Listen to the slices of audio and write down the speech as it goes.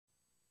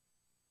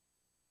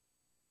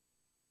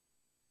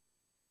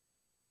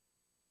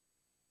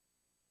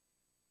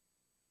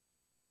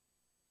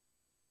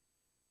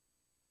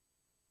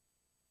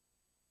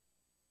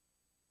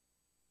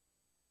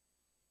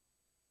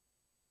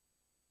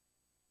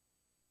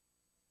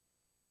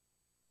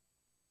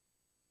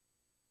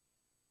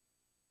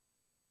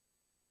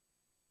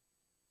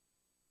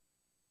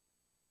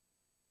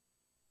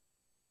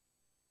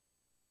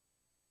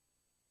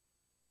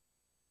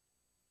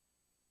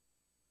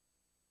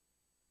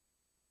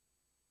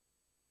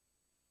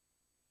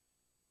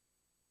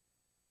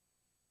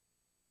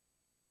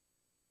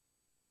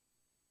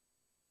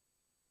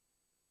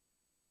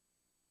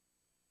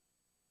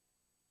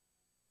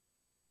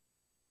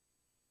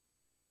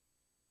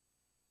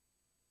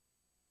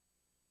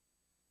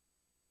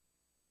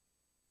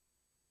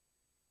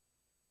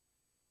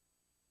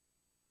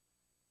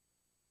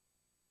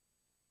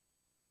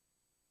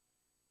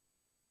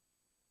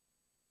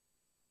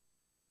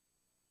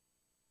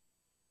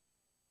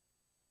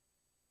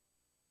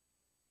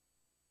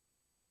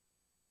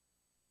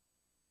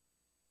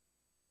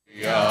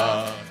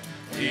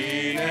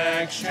In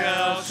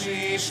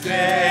excelsis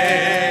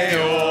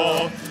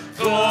Deo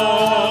Gloria,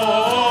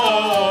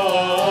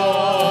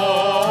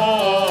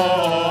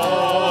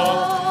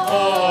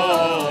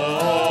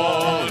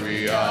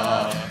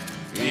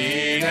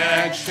 in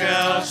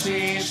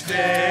excelsis Deo.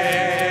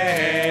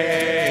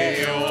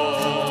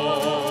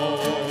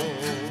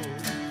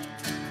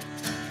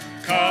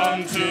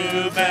 Come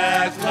to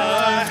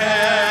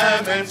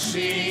Bethlehem and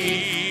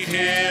see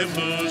him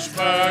whose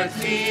birth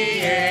the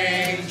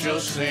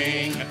angels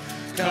sing.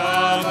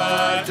 Come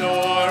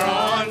adore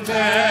on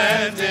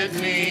bended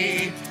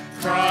knee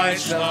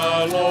Christ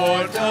the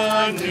Lord,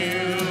 the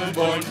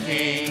newborn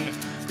King.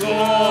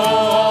 Gloria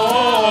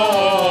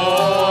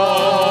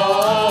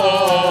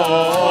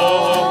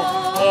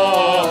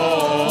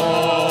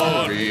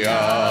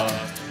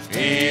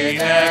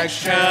in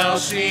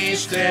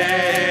excelsis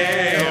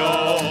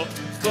Deo.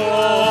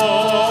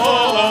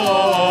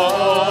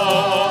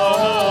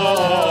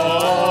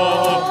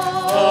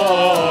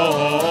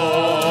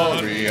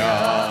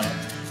 Gloria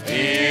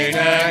in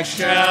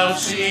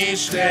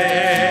excelsis Deo.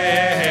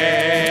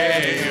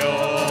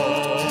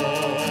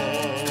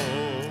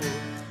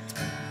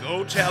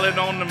 Go tell it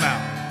on the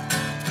mountain.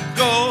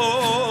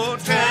 Go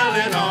tell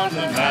it on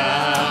the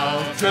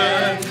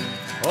mountain,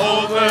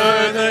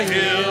 over the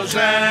hills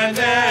and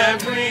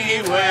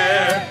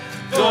everywhere.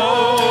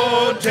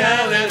 Go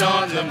tell it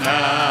on the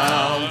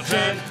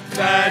mountain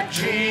that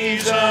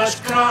Jesus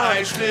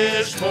Christ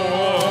is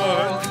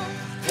born.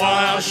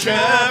 While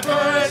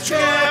shepherds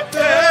kept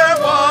their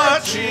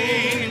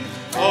watching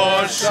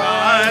o'er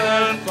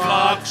silent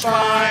flocks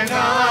by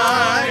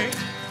night,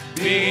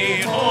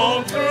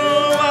 behold,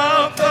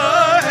 throughout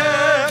the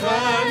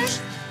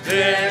heavens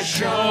there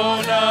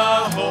shone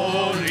a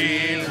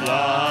holy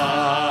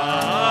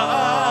light.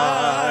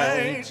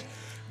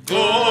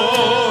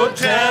 Go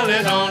tell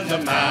it on the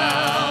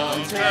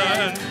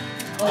mountain,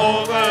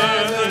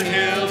 over the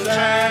hills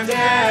and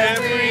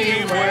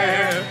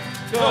everywhere.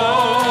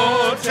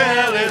 Go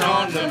tell it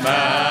on the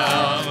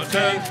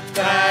mountain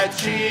that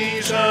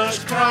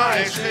Jesus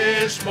Christ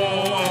is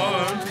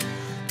born.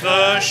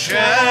 The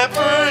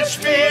shepherds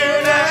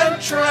feared and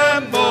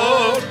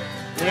trembled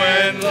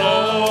when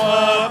low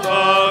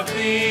above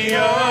the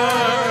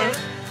earth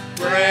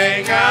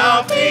rang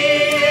out the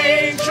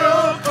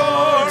angel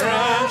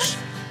chorus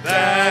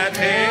that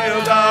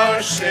hailed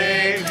our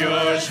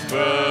Savior's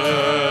birth.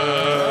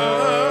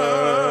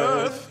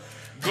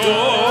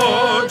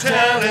 Go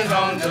tell it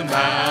on the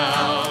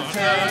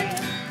mountain,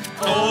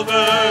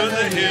 over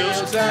the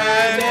hills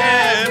and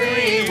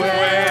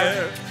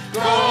everywhere.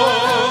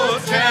 Go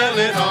tell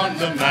it on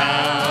the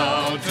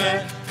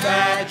mountain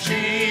that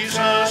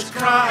Jesus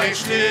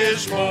Christ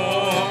is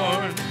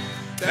born.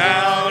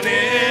 Down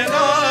in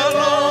a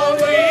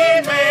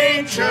lonely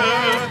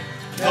manger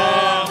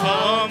the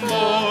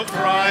humble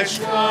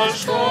Christ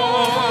was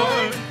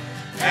born,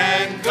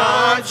 and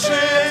God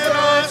sent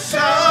us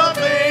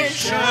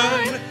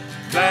salvation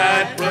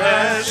that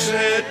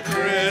blessed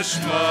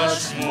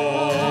Christmas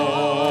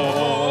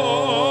morn.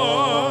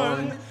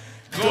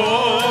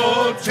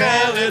 Go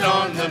tell it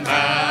on the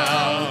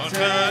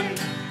mountain,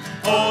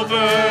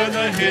 over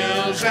the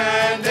hills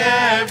and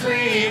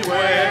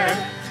everywhere.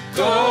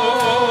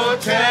 Go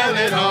tell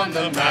it on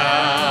the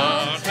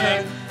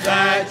mountain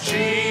that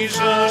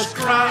Jesus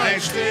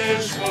Christ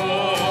is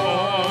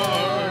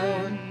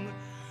born.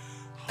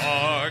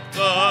 Hark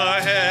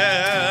the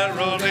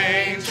herald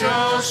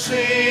angels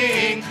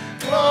sing,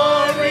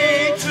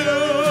 glory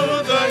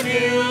to the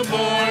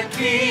newborn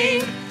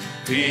King.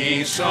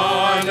 Peace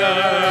on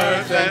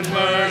earth and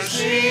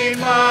mercy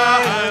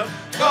mild,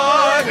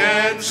 God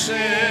and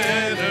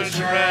sinners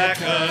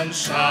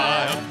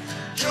reconciled.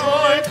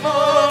 Joyful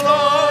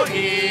all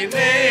ye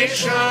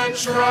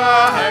nations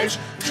rise,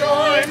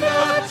 join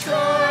the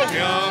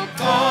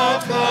triumph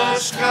of the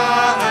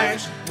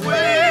skies. We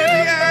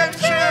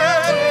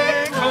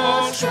angelic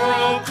hosts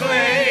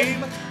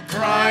proclaim,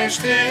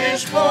 Christ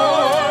is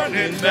born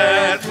in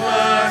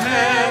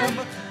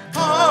Bethlehem.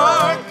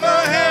 Hark the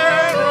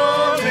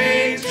herald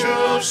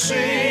angels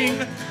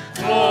sing,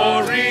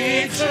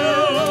 glory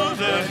to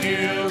the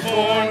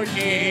newborn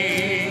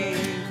King.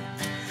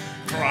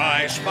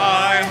 Christ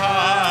by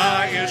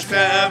highest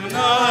heaven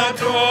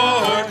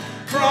adored,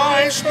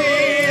 Christ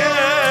the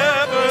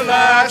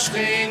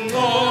everlasting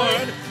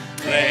Lord.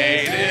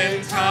 Late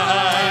in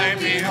time,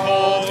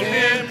 behold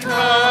him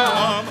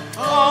come,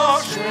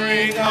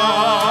 offspring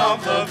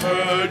of the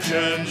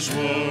Virgin's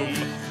womb.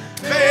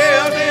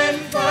 Veiled in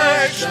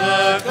flesh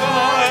the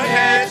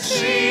Godhead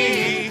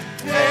see,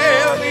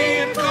 hail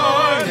the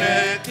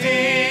incarnate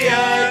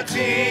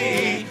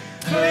deity.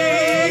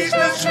 Pleased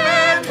as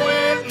man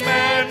with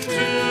man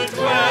to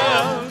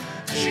dwell,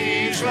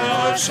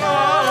 Jesus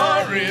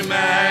our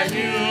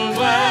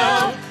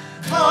Emmanuel.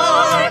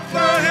 Hark the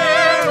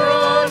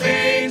herald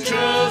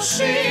angels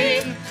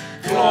sing,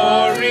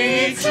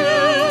 glory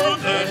to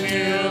the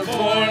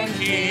newborn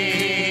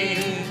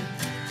King.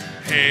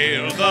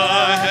 Hail the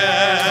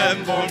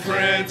heaven-born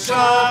Prince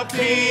of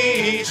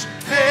Peace,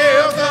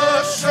 hail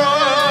the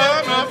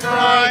Son of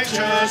Righteousness.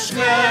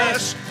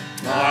 righteousness.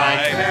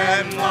 Light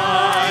and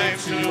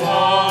life to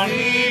all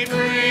he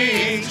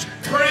brings,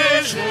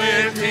 prisoned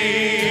with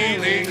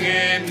healing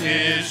in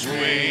his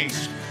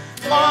wings.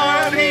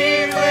 While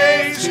he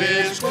lays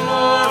his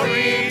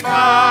glory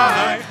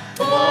by,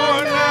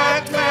 born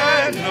that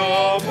man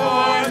no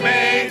more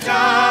may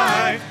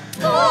die.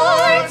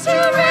 Born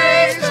to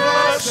raise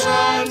the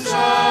sons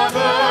of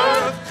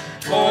earth,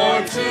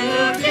 born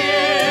to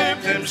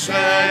give them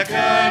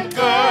second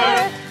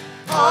birth.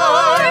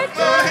 Hark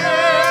the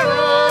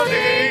herald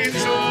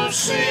angels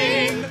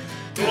sing,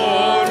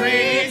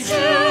 glory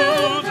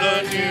to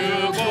the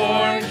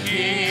newborn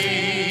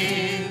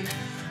King.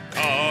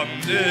 Come,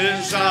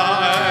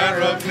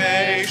 desire of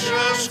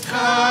nations,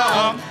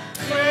 come,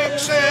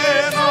 fix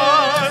in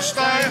us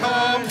thy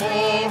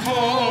humble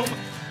home.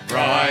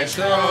 Rise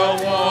the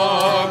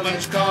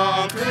woman's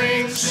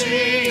conquering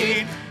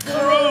seed,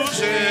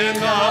 bruise in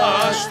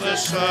us the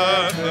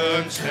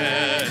serpent's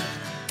head.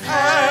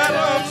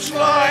 Adam's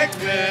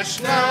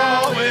likeness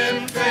now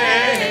in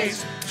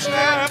face,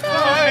 snap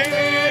thine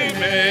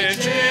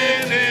image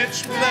in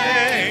its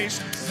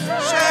place.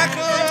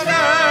 Second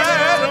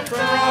Adam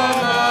from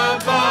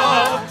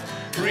above,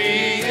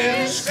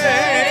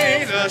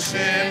 reinstate us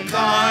in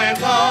thy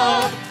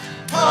love.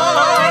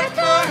 Hark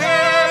the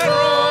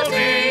herald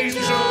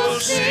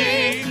angels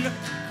sing,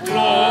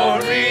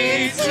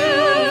 glory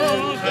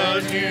to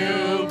the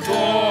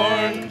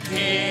newborn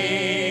King.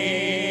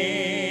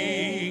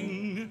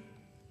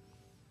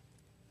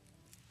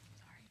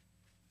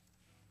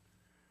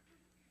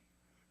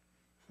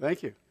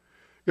 Thank you.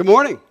 Good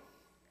morning.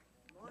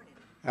 Good morning.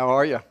 How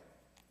are you?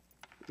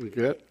 You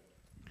good?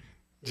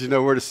 Did you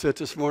know where to sit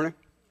this morning?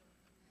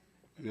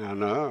 I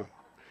know.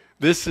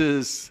 This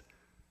is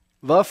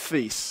Love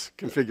Feast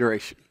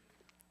configuration.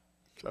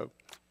 So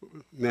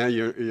now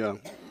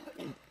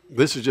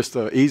this is just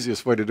the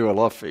easiest way to do a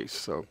love feast.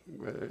 So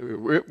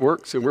it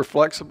works, and we're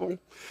flexible,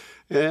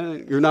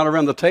 and you're not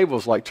around the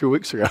tables like 2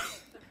 weeks ago.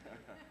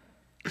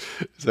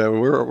 So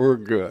we're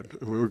good.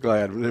 We're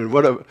glad. And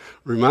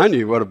remind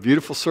you what a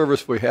beautiful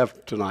service we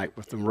have tonight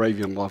with the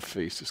Moravian Love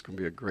Feast. It's going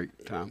to be a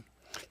great time.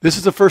 This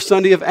is the first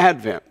Sunday of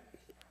Advent.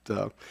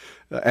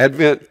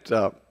 Advent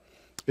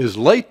is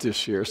late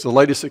this year. It's the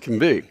latest it can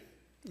be.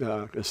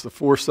 It's the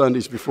 4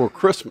 Sundays before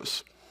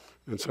Christmas.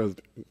 And so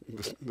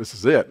this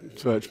is it.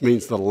 So it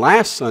means the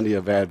last Sunday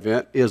of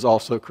Advent is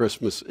also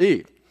Christmas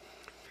Eve.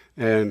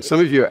 And some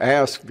of you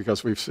ask,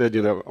 because we've said,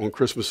 on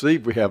Christmas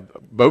Eve we have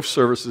both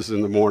services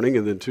in the morning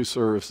and then 2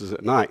 services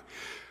at night.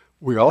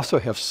 We also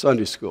have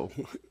Sunday school.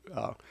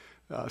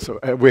 So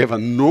we have a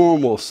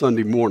normal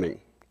Sunday morning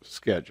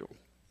schedule.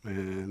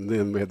 And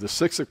then we have the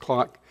 6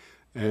 o'clock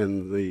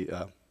and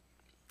the,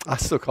 I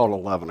still call it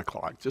 11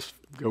 o'clock. Just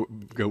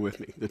go with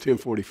me, the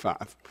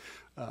 10:45.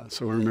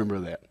 So remember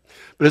that.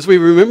 But as we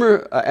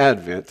remember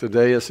Advent,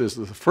 today is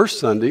the first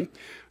Sunday.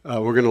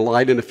 We're going to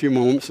light in a few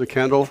moments the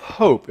candle of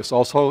hope. It's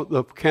also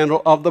the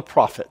candle of the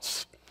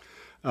prophets.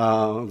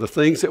 The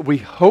things that we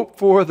hope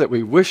for, that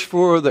we wish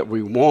for, that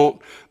we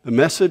want. The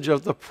message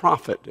of the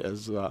prophet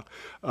is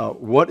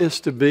what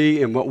is to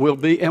be and what will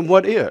be and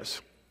what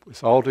is.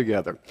 It's all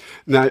together.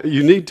 Now,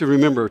 you need to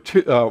remember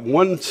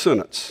one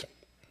sentence.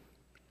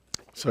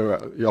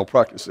 So y'all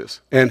practice this.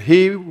 And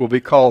he will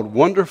be called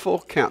Wonderful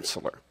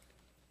Counselor.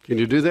 Can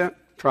you do that?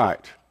 Try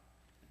it.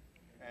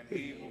 And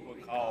he will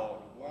be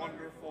called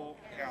Wonderful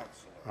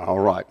Counselor. All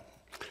right.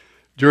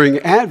 During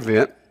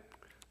Advent,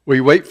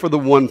 we wait for the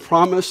one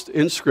promised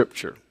in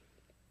Scripture.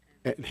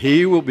 And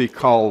he will be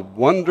called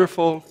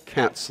Wonderful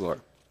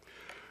Counselor.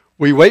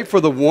 We wait for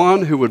the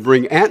one who would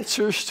bring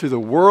answers to the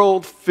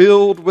world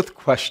filled with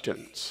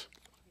questions.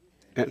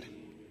 And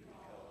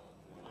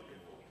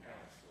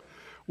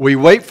we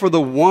wait for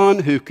the one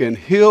who can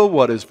heal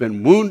what has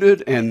been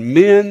wounded and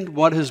mend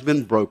what has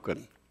been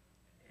broken.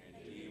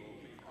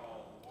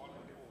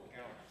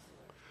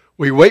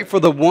 We wait for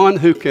the one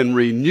who can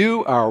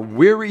renew our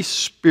weary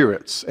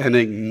spirits and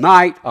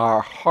ignite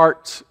our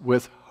hearts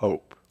with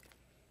hope.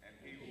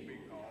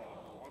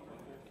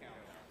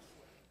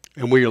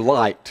 And we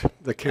light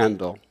the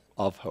candle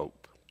of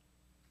hope.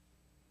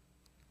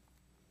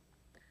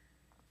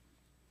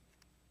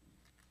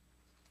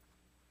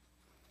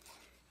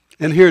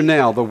 And hear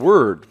now the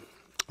word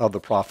of the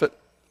prophet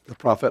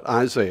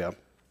Isaiah.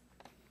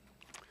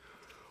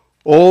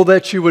 Oh,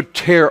 that you would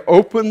tear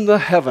open the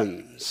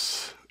heavens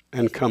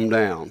and come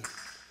down,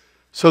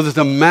 so that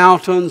the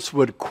mountains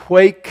would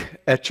quake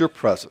at your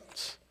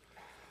presence.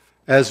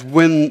 As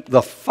when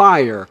the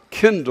fire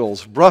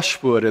kindles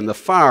brushwood and the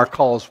fire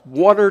calls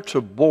water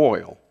to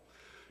boil,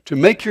 to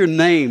make your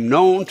name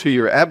known to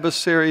your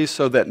adversaries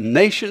so that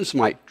nations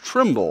might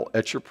tremble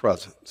at your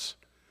presence.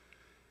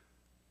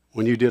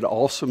 When you did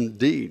awesome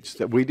deeds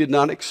that we did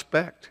not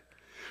expect.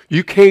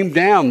 You came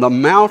down, the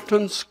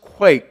mountains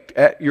quaked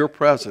at your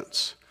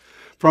presence.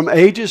 From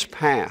ages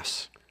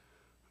past,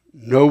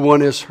 no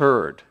one has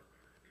heard,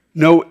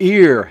 no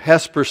ear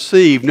has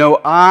perceived, no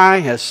eye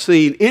has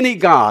seen any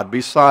God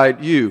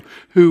beside you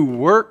who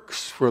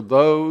works for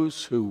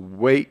those who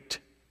wait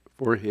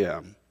for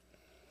him.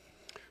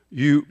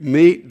 You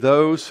meet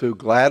those who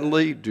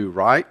gladly do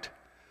right,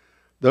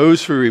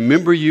 those who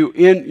remember you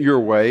in your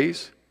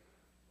ways,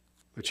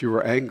 but you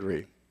were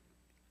angry,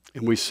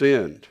 and we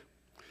sinned.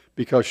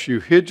 Because you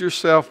hid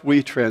yourself,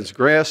 we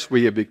transgressed.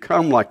 We have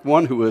become like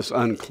one who is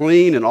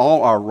unclean, and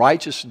all our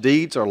righteous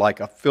deeds are like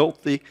a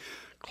filthy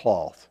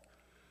cloth.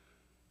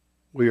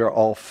 We are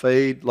all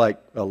fade like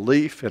a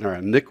leaf, and our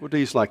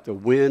iniquities like the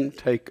wind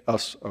take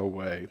us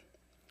away.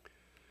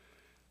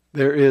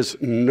 There is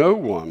no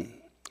one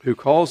who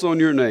calls on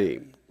your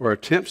name or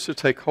attempts to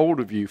take hold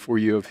of you, for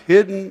you have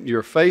hidden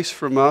your face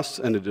from us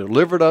and have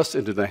delivered us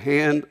into the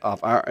hand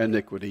of our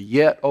iniquity.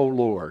 Yet, O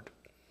Lord,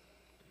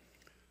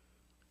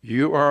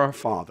 you are our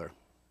Father.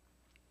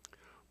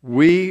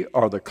 We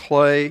are the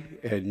clay,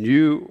 and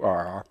you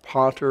are our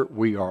potter.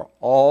 We are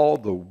all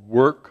the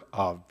work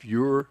of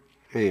your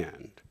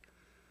hand.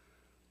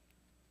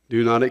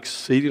 Do not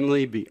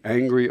exceedingly be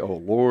angry, O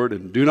Lord,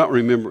 and do not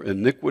remember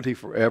iniquity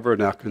forever.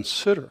 Now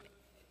consider,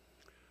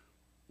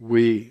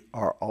 we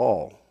are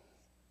all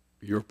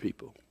your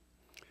people.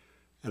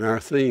 And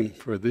our theme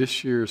for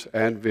this year's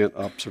Advent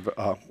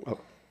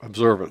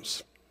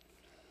observance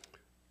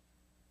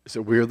is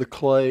that we are the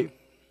clay,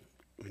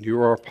 and you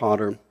are our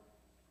potter.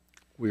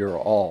 We are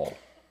all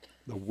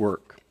the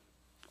work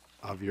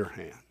of your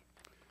hand.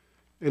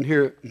 And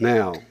here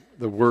now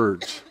the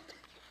words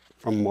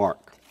from Mark.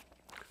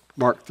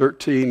 Mark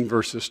 13,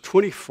 verses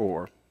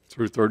 24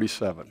 through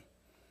 37.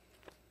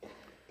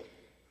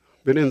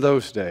 But in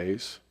those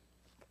days,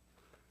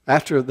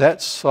 after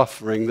that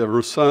suffering,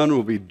 the sun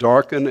will be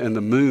darkened and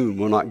the moon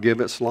will not give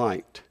its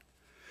light.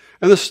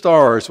 And the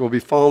stars will be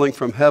falling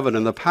from heaven,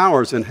 and the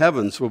powers in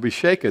heavens will be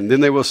shaken.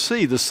 Then they will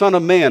see the Son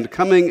of Man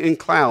coming in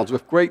clouds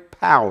with great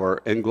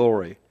power and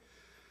glory.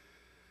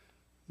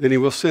 Then he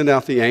will send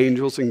out the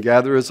angels and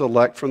gather his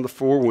elect from the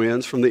four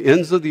winds, from the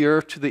ends of the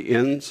earth to the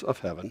ends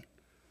of heaven.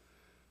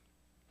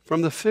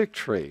 From the fig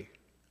tree,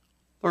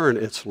 learn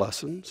its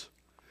lessons.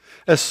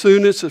 As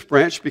soon as its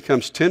branch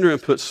becomes tender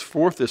and puts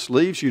forth its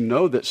leaves, you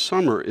know that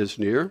summer is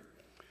near.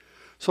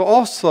 So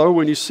also,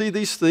 when you see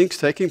these things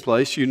taking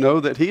place, you know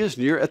that he is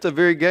near at the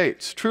very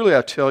gates. Truly,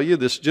 I tell you,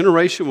 this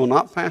generation will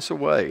not pass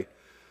away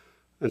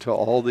until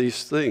all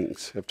these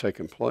things have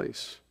taken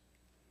place.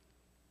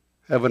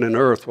 Heaven and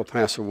earth will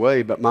pass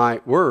away, but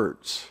my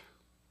words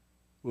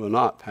will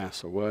not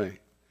pass away.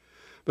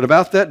 But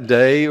about that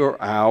day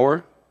or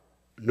hour,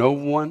 no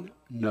one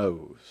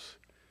knows,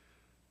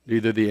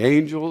 neither the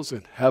angels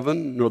in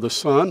heaven nor the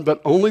Son,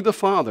 but only the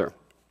Father.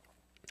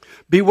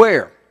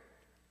 Beware,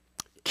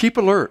 keep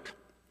alert,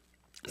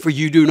 for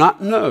you do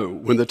not know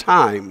when the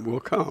time will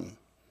come.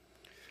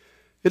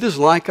 It is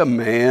like a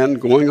man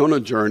going on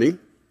a journey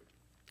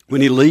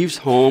when he leaves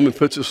home and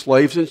puts his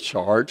slaves in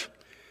charge,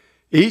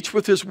 each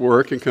with his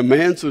work, and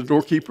commands the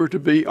doorkeeper to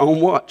be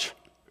on watch.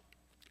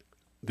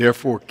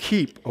 Therefore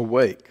keep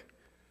awake.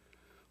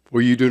 For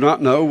you do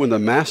not know when the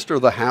master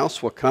of the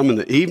house will come in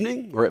the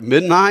evening, or at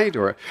midnight,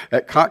 or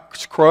at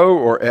cock's crow,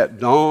 or at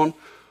dawn,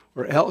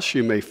 or else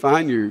he may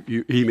find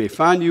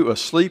you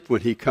asleep when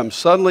he comes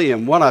suddenly.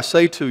 And what I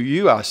say to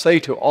you, I say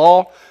to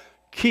all,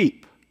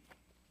 keep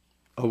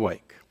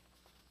awake.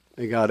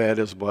 May God add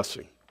his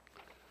blessing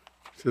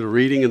to the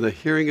reading and the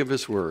hearing of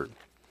his word.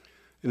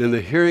 And in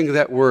the hearing of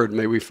that word,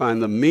 may we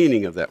find the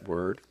meaning of that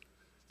word,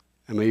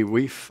 and may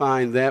we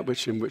find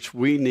that in which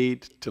we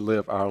need to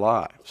live our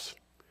lives.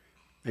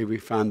 May we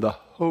find the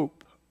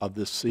hope of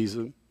this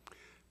season.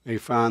 May we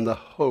find the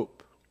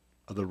hope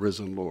of the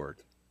risen Lord,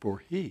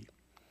 for he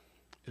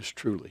is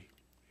truly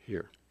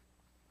here.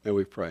 May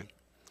we pray.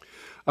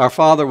 Our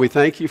Father, we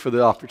thank you for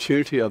the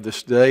opportunity of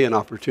this day, an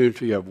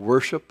opportunity of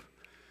worship.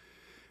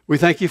 We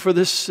thank you for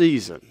this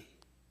season.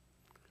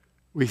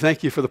 We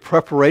thank you for the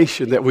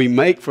preparation that we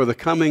make for the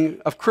coming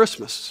of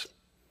Christmas.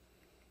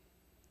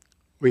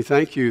 We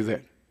thank you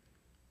that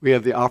we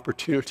have the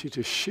opportunity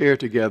to share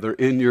together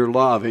in your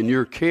love, in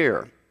your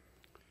care.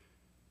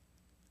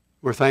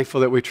 We're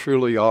thankful that we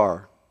truly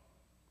are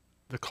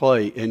the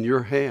clay in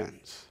your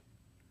hands,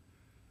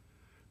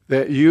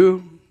 that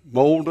you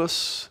mold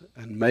us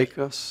and make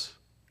us,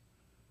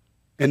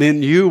 and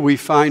in you we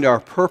find our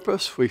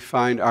purpose, we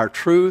find our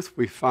truth,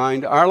 we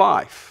find our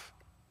life.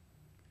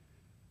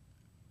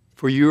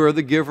 For you are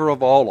the giver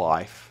of all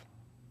life.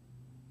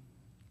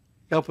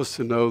 Help us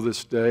to know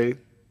this day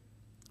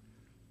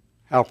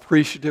how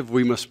appreciative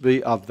we must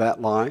be of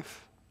that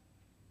life.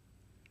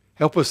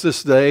 Help us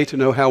this day to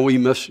know how we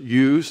must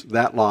use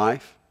that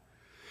life.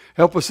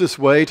 Help us this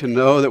way to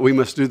know that we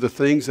must do the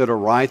things that are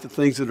right, the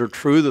things that are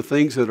true, the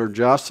things that are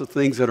just, the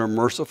things that are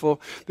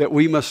merciful, that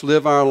we must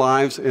live our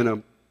lives in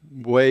a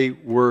way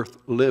worth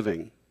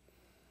living.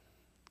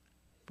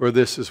 For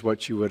this is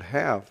what you would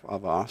have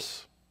of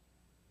us.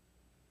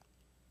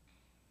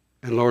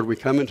 And Lord, we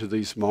come into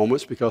these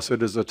moments because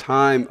it is a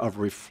time of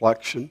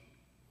reflection.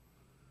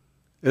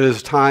 It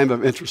is a time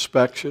of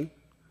introspection.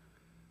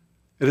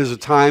 It is a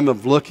time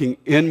of looking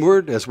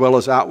inward as well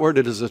as outward.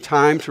 It is a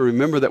time to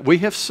remember that we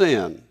have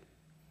sinned.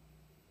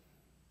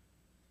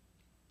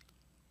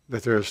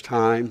 That there is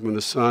time when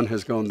the sun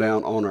has gone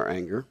down on our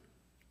anger.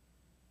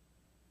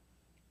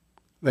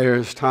 There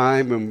is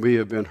time when we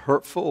have been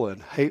hurtful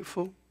and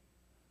hateful.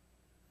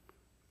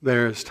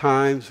 There is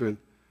times when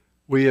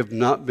we have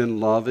not been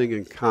loving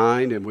and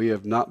kind, and we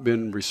have not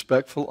been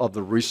respectful of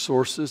the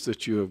resources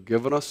that you have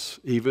given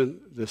us,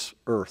 even this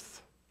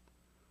earth.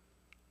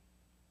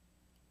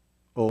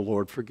 Oh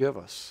Lord, forgive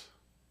us.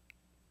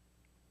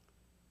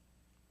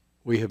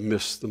 We have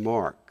missed the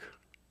mark.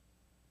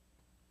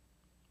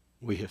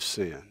 We have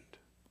sinned.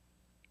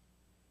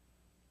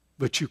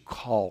 But you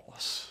call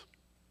us.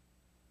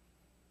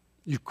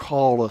 You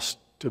call us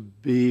to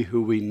be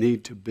who we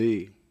need to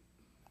be.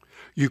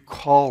 You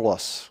call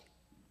us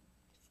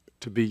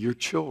to be your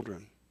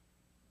children,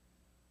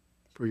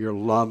 for your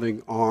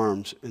loving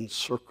arms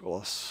encircle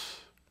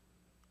us,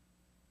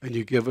 and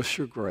you give us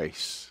your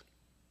grace,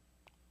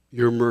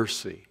 your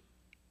mercy,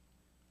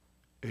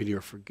 and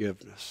your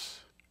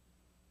forgiveness.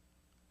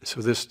 So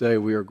this day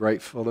we are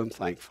grateful and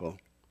thankful.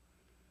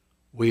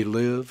 We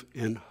live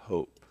in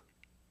hope.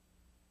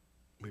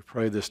 We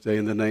pray this day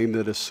in the name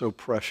that is so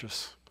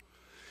precious,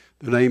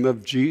 the name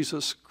of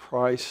Jesus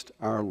Christ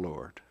our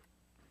Lord.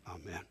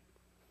 Amen.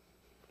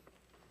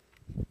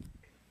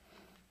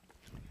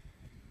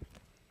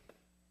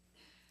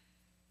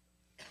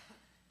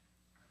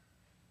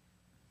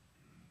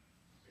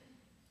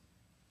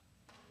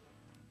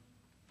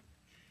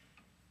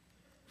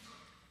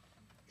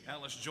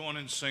 Now let's join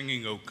in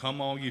singing, "O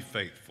Come All Ye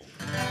Faithful."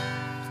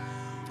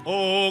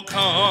 O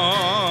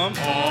come,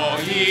 all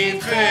ye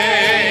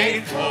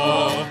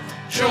faithful,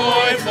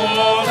 joyful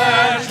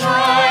and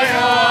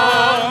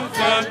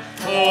triumphant.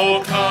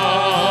 O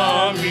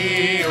come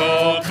ye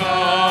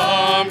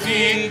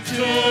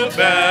to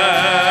Bethlehem.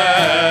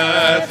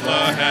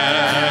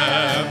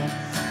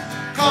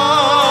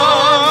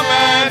 Come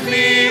and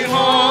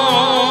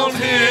behold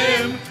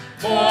him,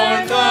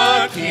 born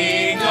the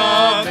King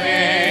of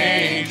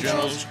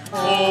angels.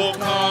 O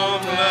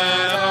come,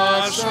 let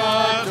us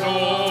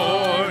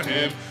adore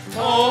him.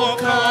 O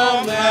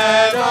come,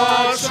 let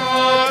us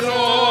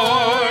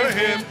adore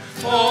him.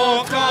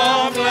 O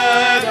come,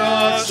 let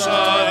us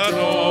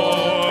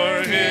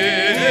adore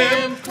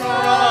him,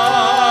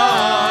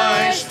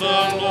 Christ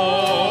the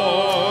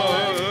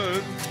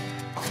Lord.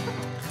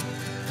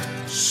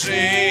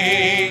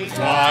 Sing,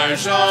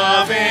 choirs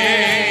of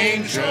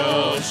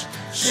angels,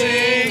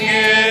 sing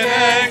in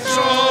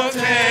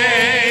exultation.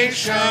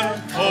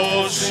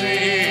 Oh,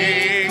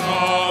 sing,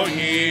 all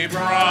ye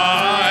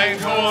bright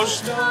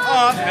hosts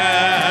of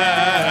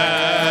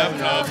heaven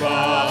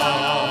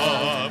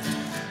above.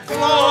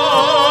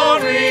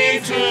 Glory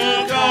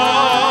to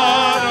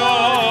God,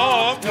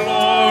 oh,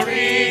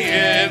 glory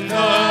in the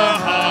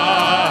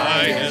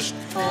highest.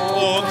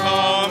 Oh,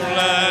 come,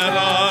 let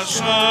us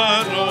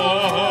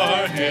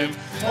adore him.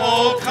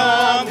 Oh,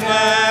 come,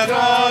 let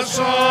us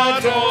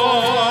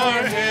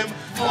adore him.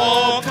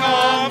 Oh,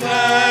 come,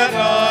 let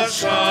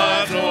us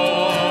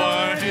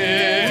adore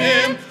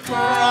him,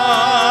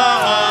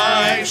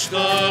 Christ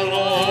the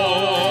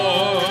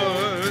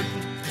Lord.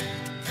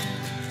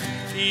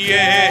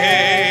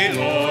 Yea,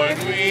 Lord,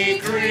 we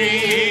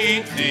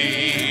greet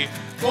thee,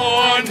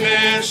 born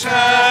this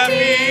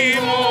happy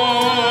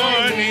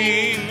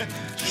morning.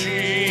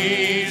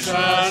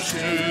 Jesus,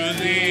 to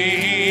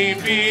thee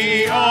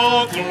be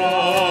all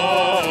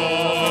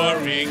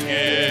glory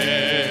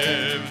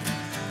give.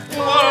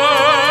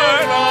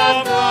 Word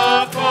of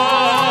the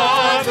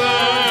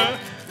Father,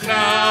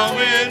 now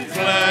in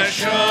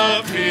flesh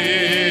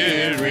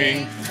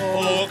appearing.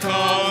 Oh,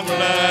 come,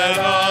 let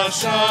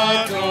us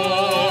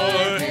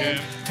adore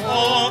him.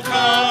 Oh,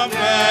 come,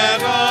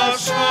 let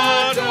us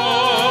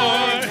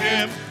adore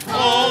him.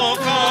 Oh,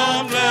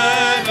 come,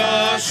 let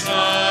us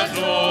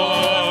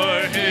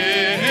adore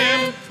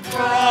him,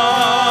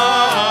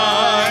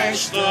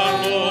 Christ the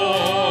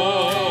Lord.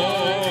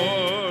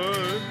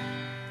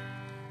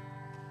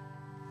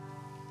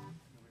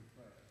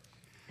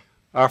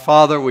 Our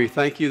Father, we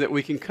thank you that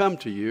we can come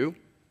to you,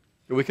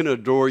 that we can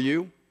adore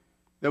you,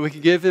 that we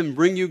can give and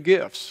bring you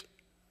gifts,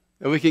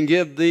 that we can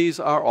give these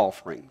our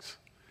offerings.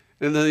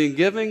 And that in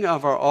giving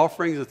of our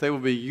offerings, that they will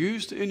be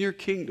used in your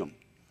kingdom.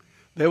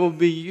 They will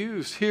be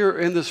used here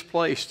in this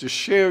place to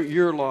share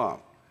your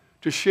love,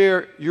 to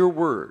share your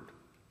word,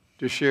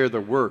 to share the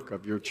work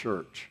of your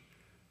church.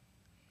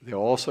 They'll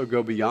also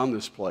go beyond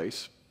this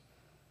place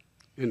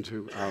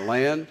into our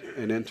land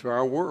and into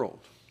our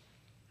world,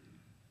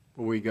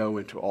 where we go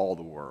into all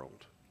the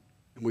world.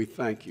 And we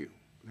thank you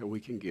that we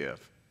can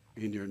give.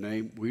 In your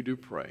name we do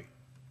pray.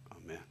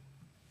 Amen.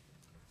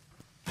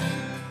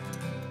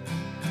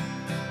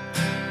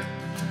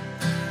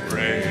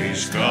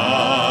 Praise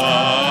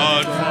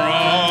God,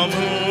 from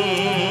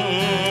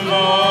whom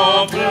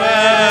all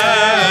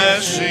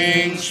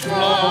blessings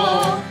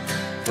flow.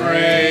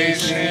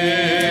 Praise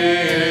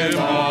him,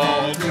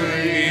 all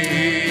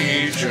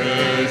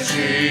creatures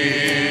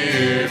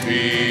here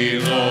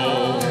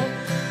below.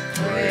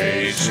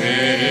 Praise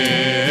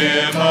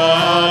him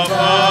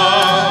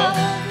above,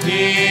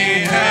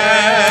 ye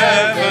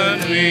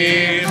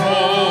heavenly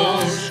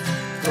hosts.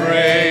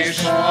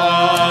 Praise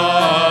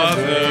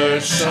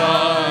Father,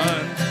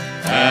 Son,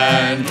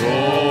 and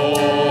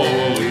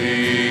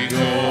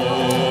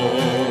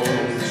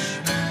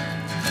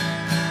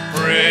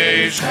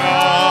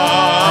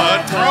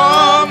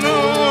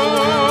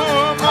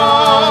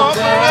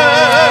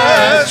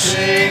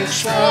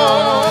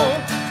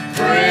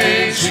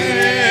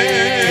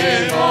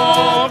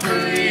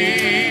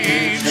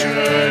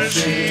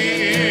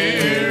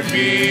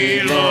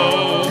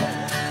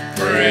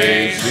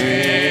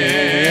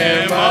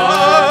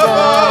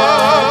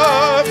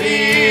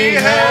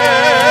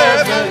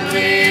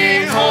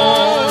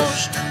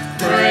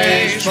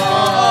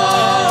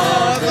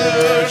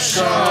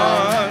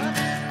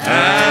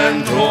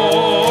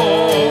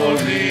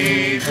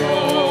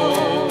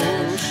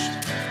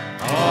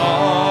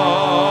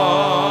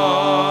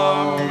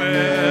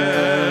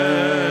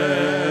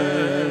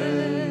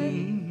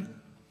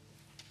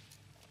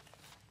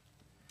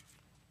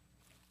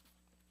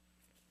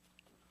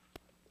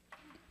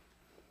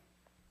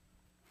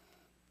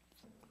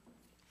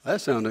That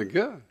sounded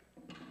good.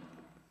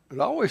 It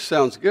always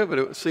sounds good, but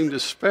it seemed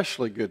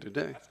especially good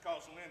today. That's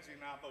because Lindsay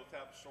and I both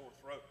have a sore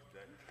throat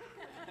today.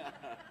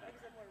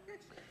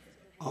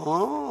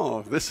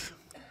 Oh, this.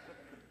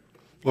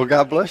 Well,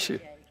 God bless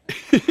you.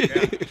 Yeah.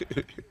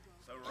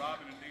 So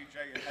Robin and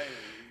DJ and Haley,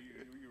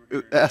 you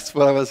were here. That's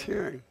what I was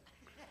hearing.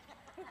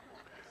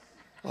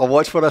 I'll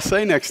watch what I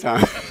say next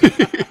time.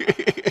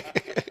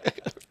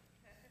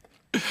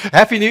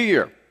 Happy New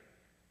Year.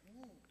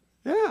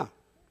 Yeah.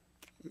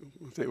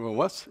 I think,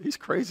 well, he's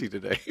crazy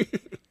today.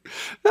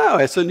 No,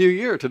 it's a new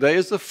year. Today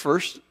is the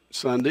first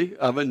Sunday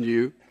of a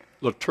new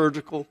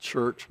liturgical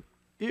church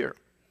year.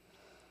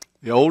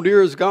 The old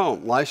year is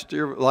gone. Last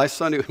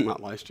Sunday, it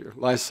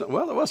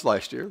was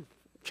last year,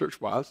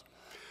 church-wise,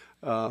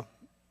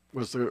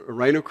 was the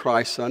Reign of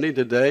Christ Sunday.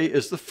 Today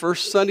is the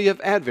first Sunday of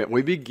Advent.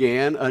 We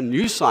began a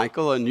new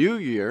cycle, a new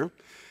year,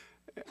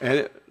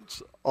 and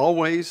it's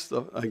always,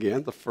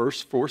 the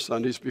first 4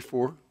 Sundays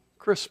before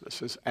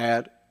Christmas is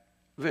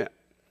Advent,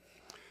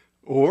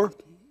 or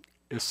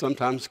is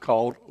sometimes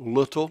called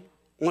Little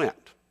Lent.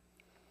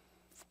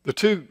 The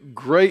two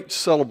great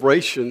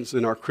celebrations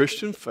in our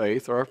Christian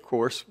faith are, of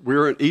course,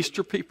 we're an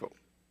Easter people.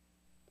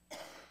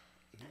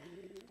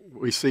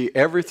 We see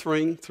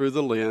everything through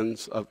the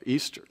lens of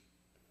Easter.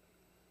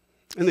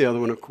 And the other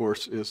one, of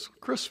course, is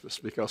Christmas,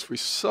 because we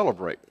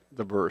celebrate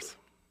the birth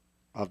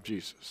of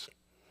Jesus.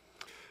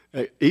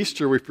 At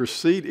Easter, we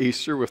precede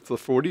Easter with the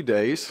 40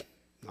 days,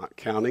 not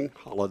counting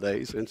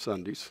holidays and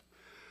Sundays,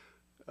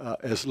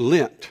 as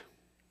Lent.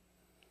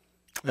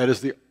 That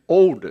is the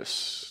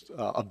oldest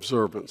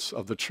observance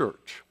of the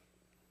church,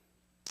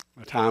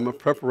 a time of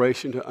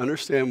preparation to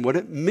understand what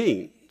it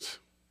means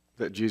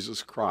that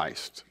Jesus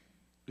Christ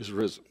is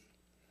risen.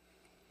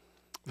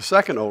 The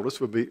second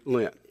oldest would be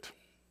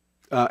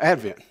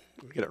Advent.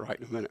 We'll get it right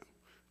in a minute.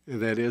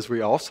 And that is, we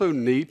also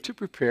need to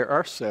prepare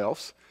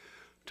ourselves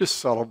to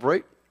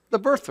celebrate the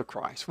birth of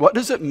Christ. What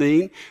does it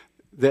mean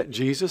that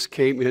Jesus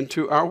came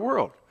into our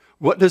world?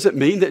 What does it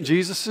mean that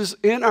Jesus is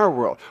in our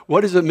world?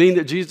 What does it mean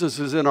that Jesus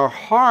is in our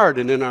heart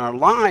and in our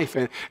life?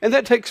 And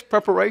that takes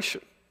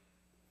preparation.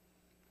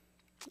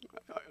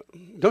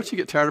 Don't you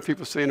get tired of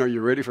people saying, "Are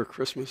you ready for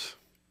Christmas?"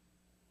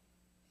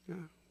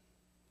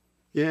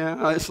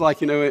 Yeah, it's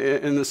like,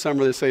 in the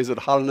summer they say, "Is it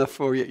hot enough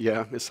for you?"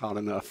 Yeah, it's hot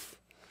enough.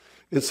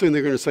 And soon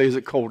they're going to say, "Is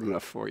it cold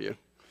enough for you?"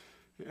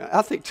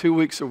 I think 2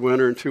 weeks of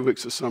winter and 2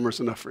 weeks of summer is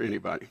enough for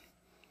anybody.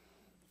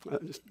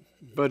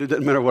 But it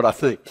doesn't matter what I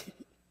think.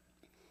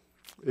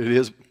 It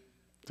is,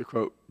 to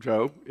quote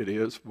Joe, it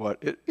is what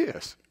it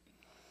is.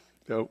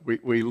 So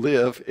we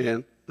live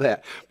in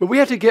that. But we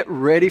have to get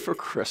ready for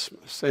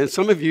Christmas. And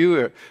some of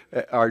you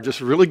are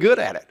just really good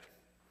at it.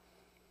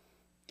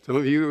 Some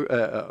of you,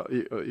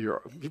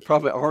 you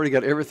probably already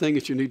got everything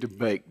that you need to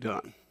bake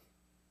done.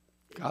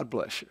 God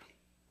bless you.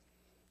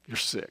 You're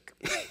sick.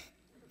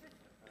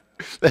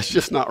 That's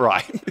just not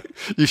right.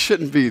 You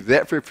shouldn't be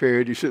that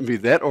prepared. You shouldn't be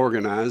that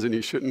organized. And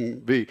you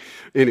shouldn't be,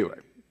 anyway.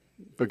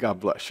 But God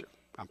bless you.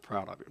 I'm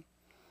proud of you.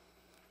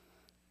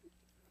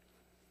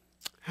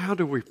 How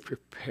do we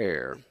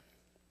prepare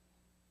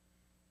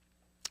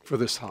for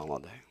this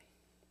holiday?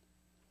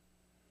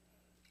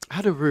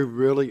 How do we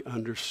really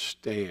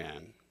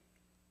understand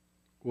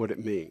what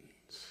it means?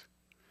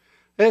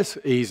 It's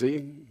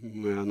easy,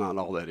 well, not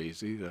all that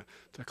easy, to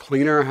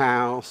clean our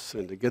house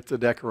and to get the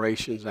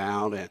decorations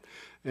out and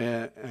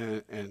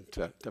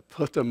to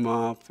put them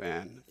up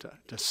and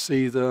to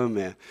see them.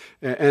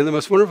 And the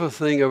most wonderful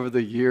thing, over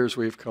the years,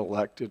 we've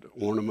collected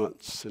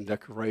ornaments and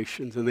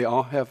decorations, and they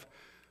all have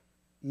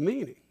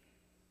meaning.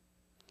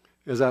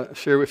 As I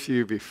shared with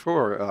you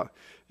before,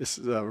 it's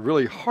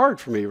really hard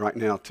for me right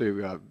now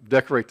to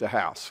decorate the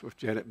house, with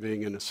Janet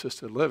being in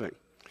assisted living.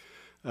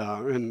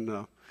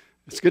 And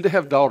it's good to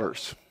have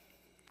daughters,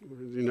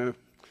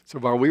 So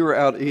while we were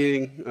out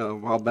eating a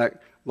while back,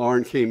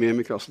 Lauren came in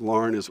because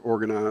Lauren is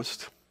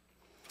organized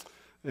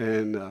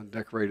and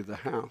decorated the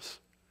house.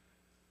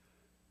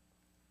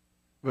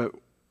 But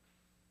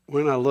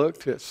when I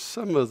looked at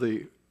some of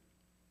the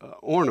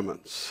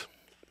ornaments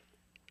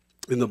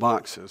in the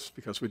boxes,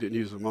 because we didn't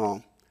use them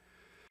all,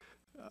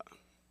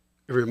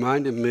 it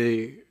reminded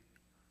me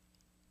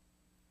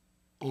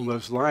on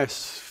those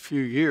last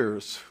few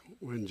years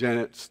when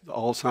Janet's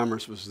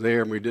Alzheimer's was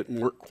there and we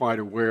weren't quite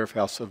aware of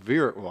how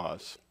severe it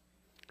was.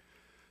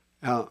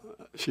 How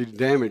she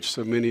damaged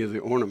so many of the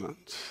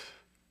ornaments,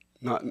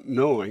 not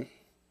knowing.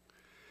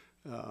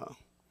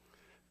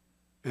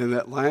 And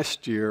that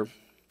last year,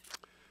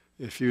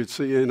 if you've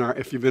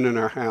been in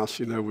our house,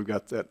 we've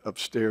got that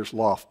upstairs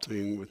loft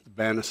thing with the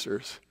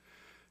banisters.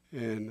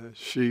 And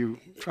she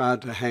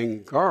tried to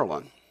hang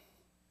garland.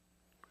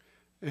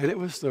 And it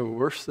was the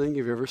worst thing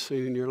you've ever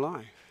seen in your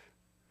life.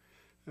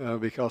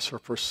 Because her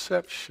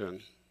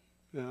perception,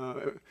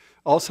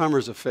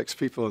 Alzheimer's affects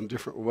people in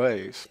different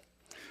ways.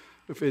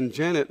 In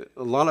Janet,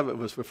 a lot of it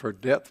was with her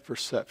depth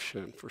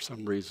perception for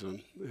some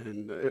reason,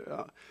 and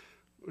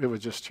it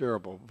was just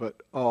terrible.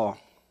 But how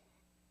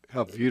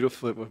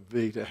beautiful it would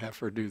be to have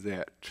her do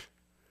that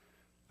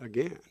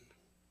again.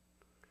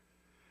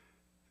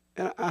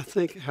 And I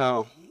think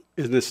how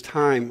in this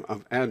time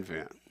of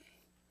Advent,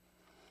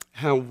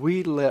 how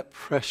we let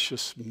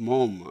precious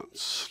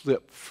moments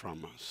slip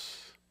from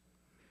us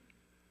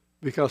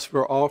because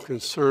we're all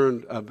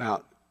concerned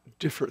about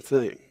different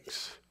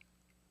things.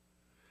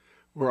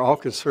 We're all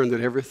concerned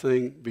that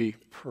everything be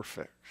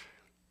perfect.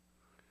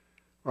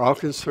 We're all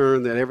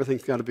concerned that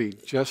everything's got to be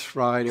just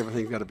right,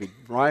 everything's got to be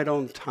right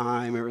on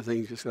time,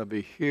 everything's just got to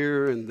be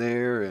here and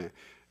there.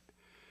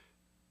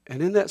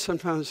 And in that,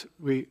 sometimes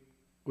we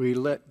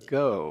let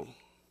go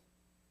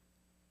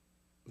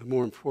the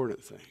more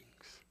important things,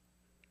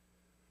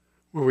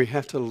 where we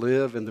have to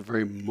live in the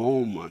very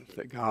moment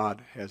that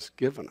God has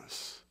given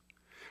us.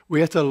 We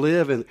have to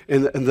live in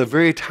the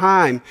very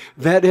time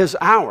that is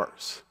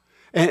ours.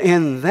 And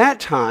in that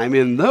time,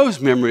 in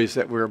those memories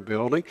that we're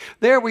building,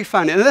 there we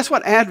find it. And that's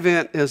what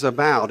Advent is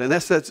about. And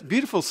that's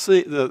beautiful.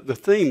 The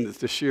theme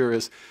this year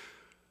is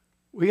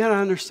we got to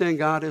understand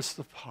God is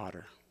the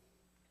potter.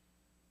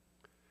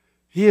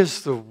 He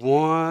is the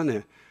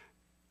one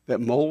that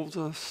molds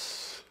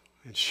us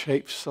and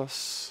shapes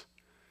us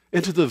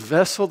into the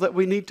vessel that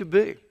we need to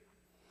be.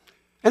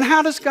 And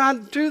how does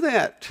God do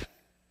that?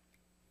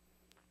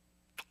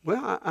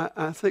 Well,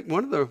 I think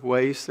one of the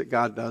ways that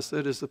God does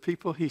it is the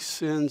people he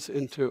sends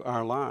into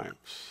our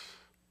lives.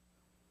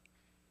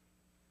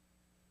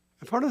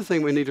 And part of the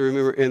thing we need to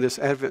remember in this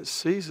Advent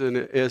season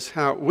is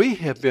how we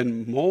have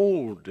been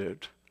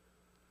molded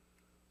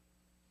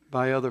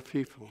by other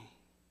people,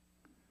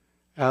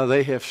 how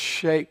they have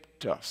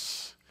shaped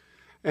us,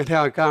 and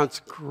how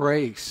God's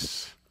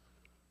grace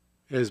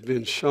has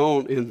been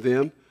shown in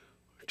them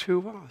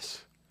to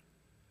us.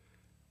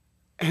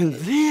 And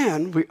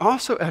then we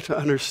also have to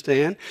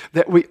understand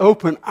that we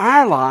open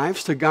our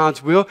lives to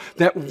God's will,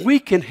 that we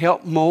can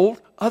help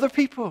mold other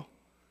people.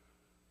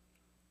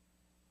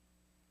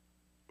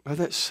 By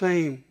that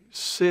same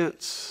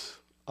sense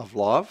of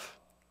love,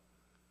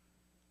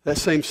 that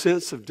same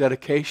sense of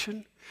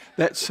dedication,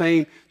 that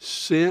same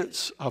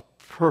sense of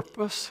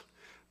purpose,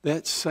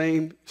 that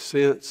same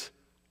sense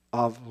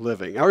of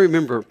living. I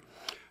remember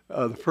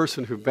the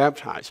person who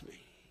baptized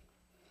me.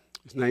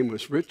 His name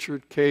was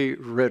Richard K.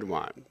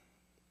 Redwine.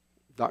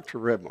 Dr.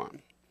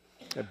 Redwine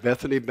at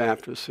Bethany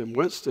Baptist in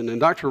Winston. And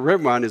Dr.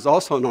 Redwine is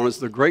also known as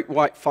the Great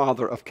White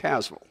Father of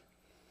Caswell.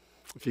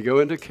 If you go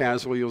into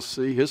Caswell, you'll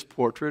see his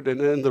portrait, and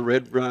in the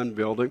Redwine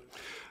building.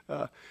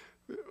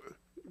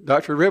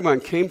 Dr. Redwine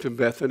came to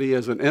Bethany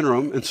as an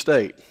interim and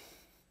stayed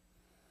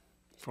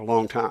for a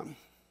long time.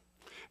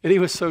 And he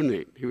was so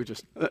neat. He would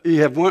just, he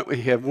had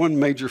one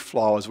major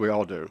flaw, as we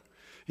all do.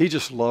 He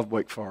just loved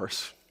Wake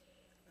Forest.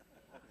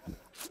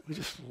 He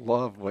just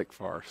loved Wake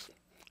Forest.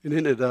 And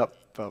ended up,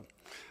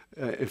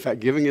 in fact,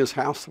 giving his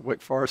house to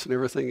Wake Forest and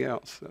everything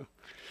else. So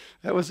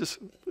it was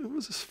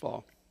his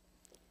flaw.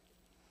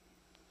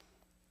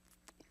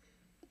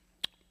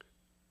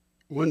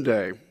 One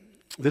day,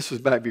 this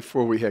was back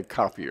before we had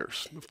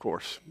copiers, of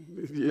course.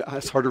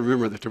 It's hard to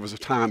remember that there was a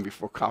time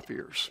before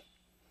copiers.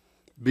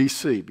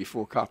 BC,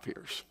 before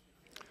copiers.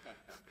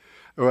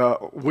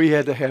 Well, we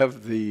had to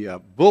have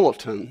the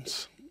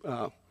bulletins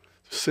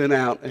sent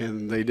out,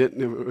 and they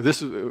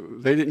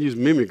didn't use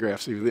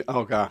mimeographs even.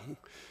 Oh God,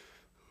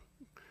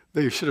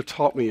 they should have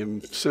taught me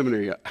in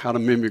seminary how to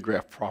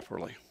mimeograph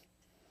properly.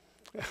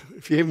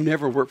 If you have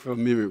never worked for a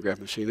mimeograph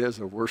machine, that's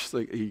the worst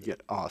thing you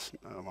get. Awesome.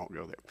 I won't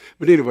go there.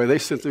 But anyway, they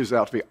sent those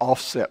out to be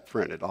offset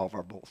printed, all of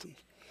our bulletins.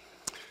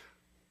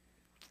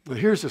 Well,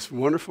 here's this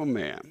wonderful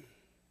man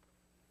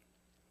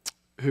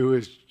who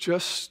is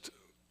just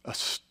a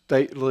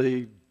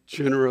stately,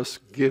 generous,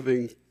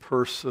 giving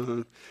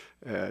person,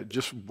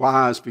 just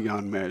wise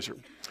beyond measure.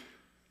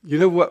 You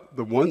know what?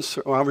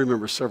 I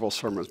remember several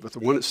sermons, but the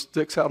one that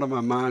sticks out in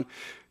my mind,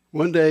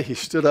 one day he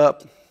stood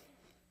up and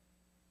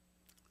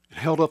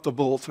held up the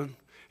bulletin.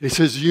 He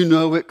says, "You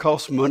know it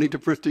costs money to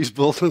print these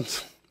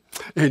bulletins,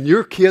 and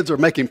your kids are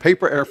making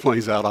paper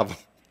airplanes out of them."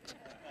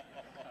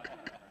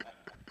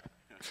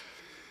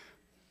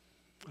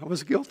 I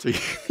was guilty.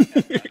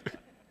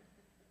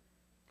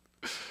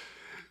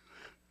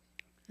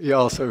 He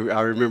also,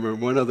 I remember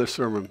one other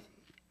sermon.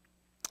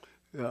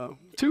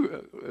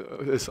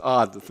 It's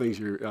odd the things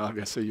I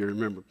guess you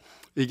remember.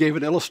 He gave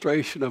an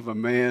illustration of a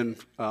man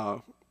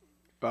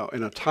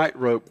in a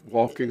tightrope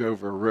walking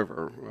over a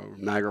river,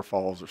 Niagara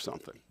Falls or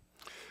something.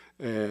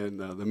 And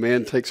the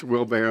man takes a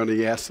wheelbarrow and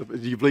he asks, "Do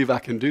you believe I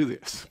can do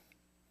this?"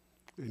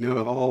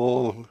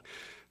 So,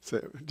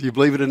 do you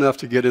believe it enough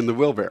to get in the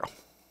wheelbarrow?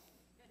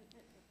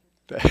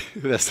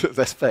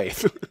 That's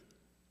faith.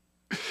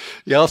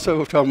 He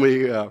also told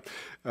me,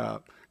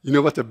 you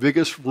know what the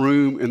biggest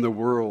room in the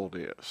world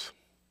is?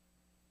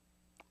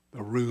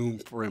 The room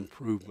for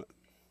improvement.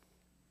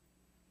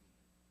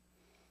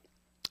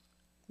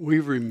 We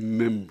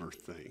remember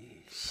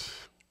things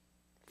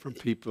from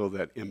people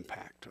that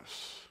impact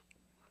us.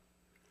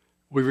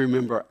 We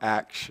remember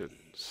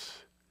actions.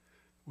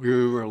 We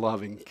remember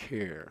loving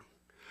care.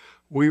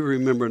 We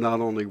remember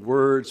not only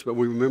words, but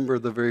we remember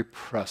the very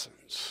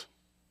presence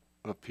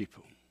of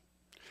people.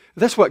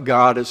 That's what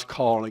God is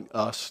calling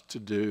us to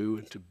do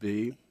and to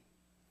be.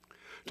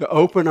 To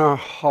open our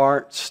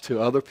hearts to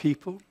other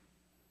people,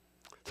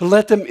 to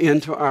let them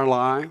into our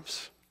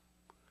lives,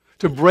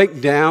 to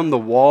break down the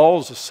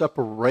walls of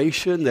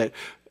separation that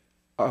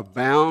are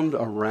bound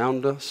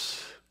around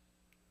us,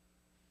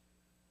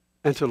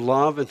 and to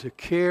love and to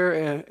care.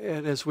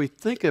 And as we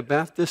think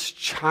about this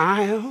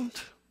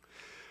child,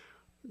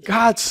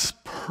 God's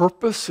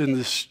purpose in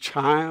this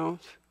child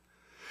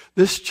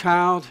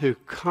who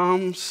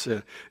comes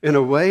in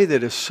a way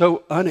that is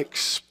so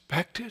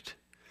unexpected,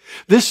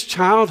 this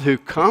child who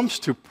comes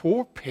to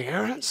poor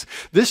parents,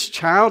 this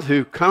child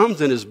who comes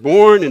and is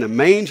born in a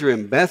manger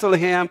in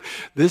Bethlehem,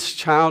 this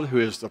child who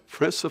is the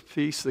Prince of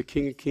Peace, the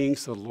King of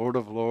Kings, the Lord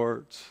of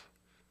Lords.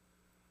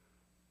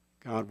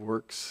 God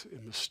works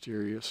in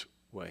mysterious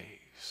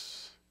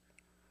ways.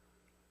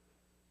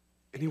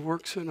 And He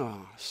works in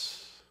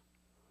us.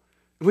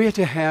 We have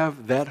to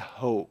have that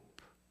hope.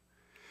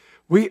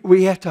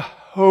 We have to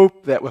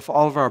hope that with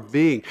all of our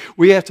being.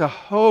 We have to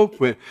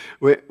hope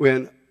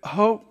when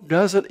hope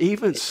doesn't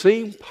even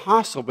seem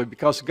possible,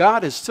 because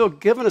God has still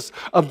given us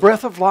a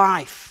breath of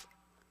life.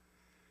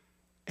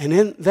 And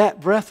in that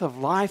breath of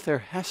life, there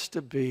has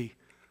to be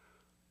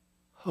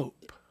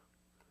hope.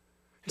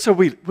 And so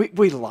we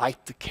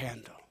light the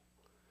candle.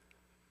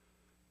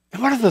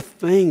 And what are the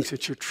things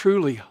that you're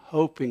truly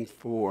hoping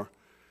for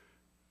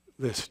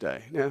this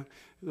day? Now,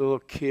 the little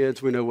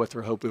kids, we know what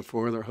they're hoping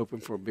for. They're hoping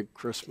for a big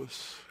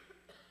Christmas.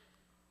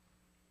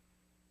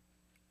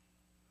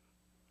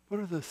 What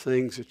are the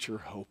things that you're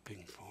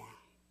hoping for?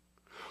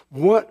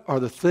 What are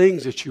the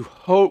things that you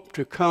hope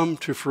to come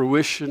to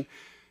fruition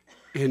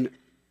in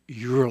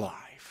your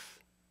life?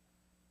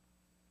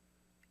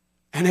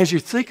 And as you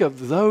think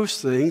of those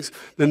things,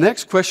 the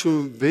next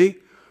question would be,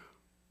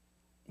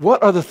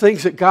 what are the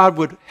things that God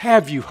would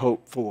have you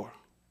hope for?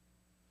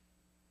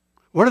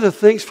 What are the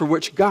things for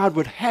which God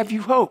would have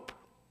you hope?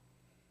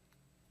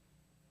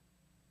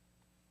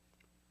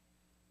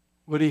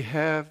 Would He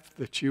have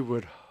that you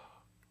would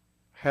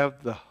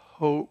have the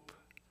hope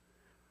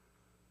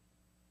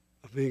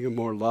of being a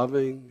more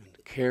loving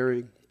and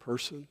caring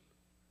person?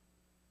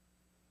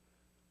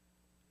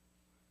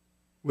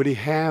 Would He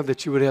have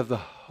that you would have the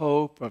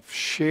hope of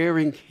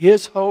sharing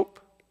His hope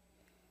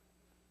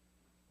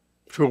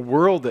to a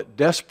world that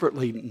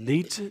desperately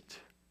needs it?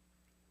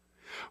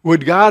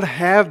 Would God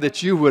have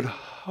that you would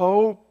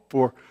hope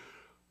for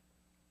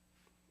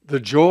the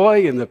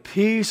joy and the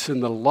peace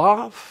and the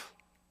love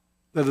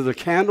that are the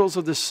candles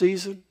of this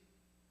season?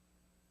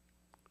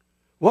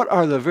 What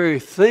are the very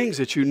things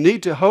that you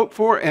need to hope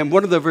for, and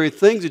what are the very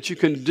things that you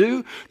can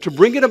do to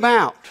bring it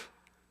about?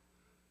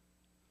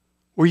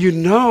 Where you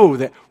know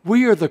that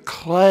we are the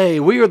clay,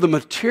 we are the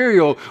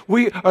material,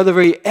 we are the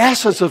very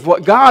essence of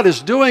what God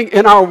is doing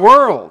in our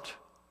world.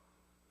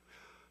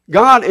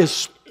 God is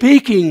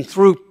speaking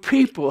through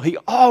people. He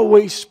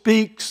always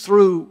speaks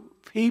through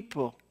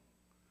people.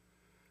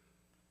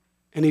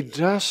 And He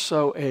does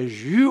so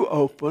as you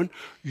open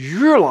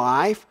your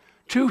life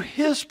to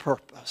His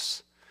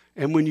purpose.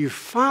 And when you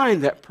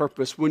find that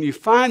purpose, when you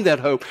find that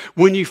hope,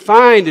 when you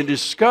find and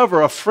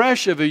discover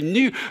afresh of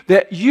anew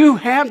that you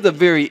have the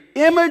very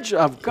image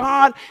of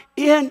God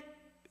in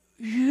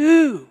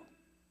you.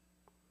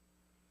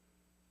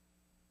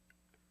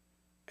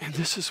 And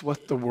this is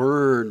what the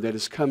Word that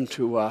has come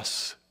to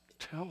us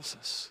tells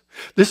us.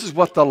 This is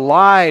what the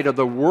light of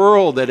the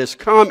world that has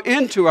come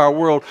into our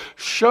world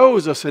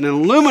shows us and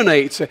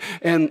illuminates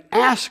and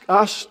asks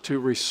us to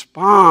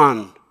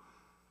respond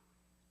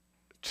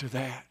to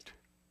that.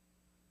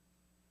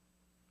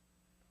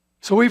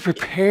 So we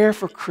prepare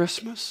for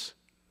Christmas.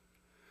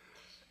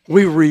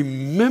 We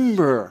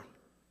remember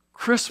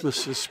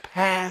Christmases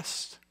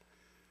past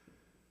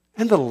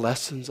and the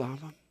lessons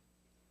of them.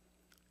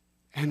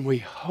 And we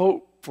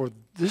hope for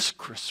this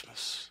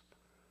Christmas.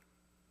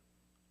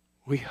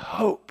 We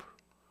hope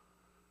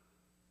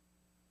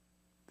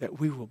that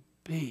we will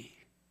be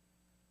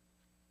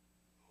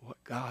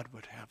what God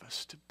would have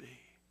us to be.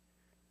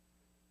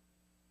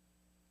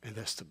 And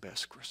that's the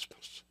best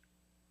Christmas.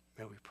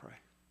 May we pray.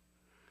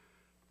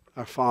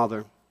 Our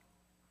Father,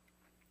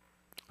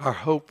 our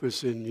hope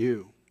is in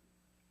You.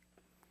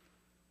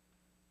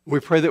 We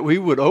pray that we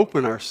would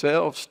open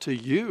ourselves to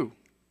You.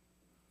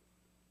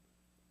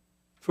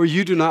 For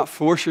You do not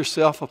force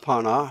Yourself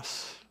upon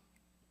us.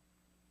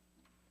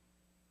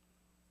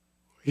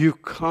 You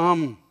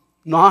come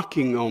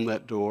knocking on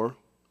that door,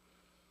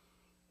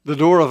 the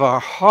door of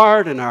our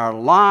heart and our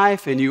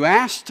life, and You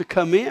ask to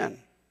come in.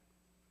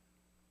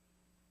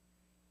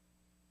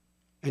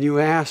 And You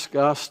ask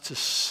us to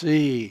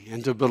see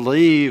and to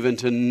believe and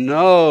to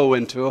know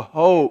and to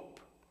hope.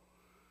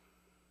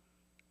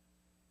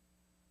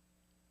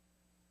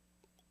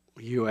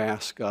 You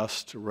ask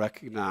us to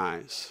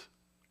recognize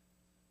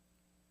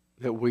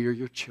that we are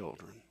Your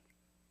children.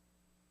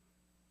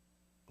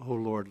 Oh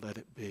Lord, let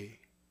it be.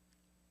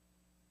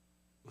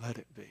 Let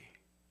it be.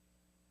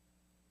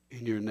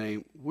 In Your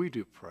name we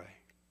do pray.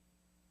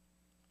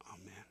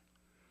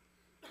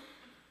 Amen.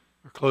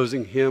 Our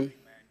closing hymn,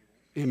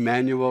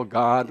 Emmanuel,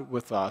 God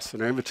with us.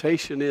 And our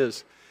invitation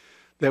is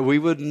that we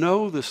would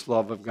know this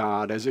love of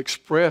God as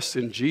expressed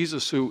in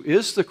Jesus, who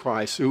is the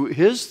Christ, who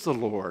is the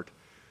Lord,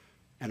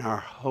 and our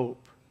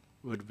hope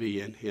would be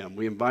in him.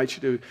 We invite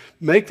you to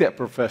make that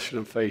profession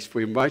of faith.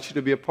 We invite you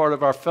to be a part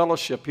of our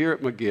fellowship here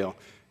at McGill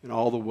in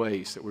all the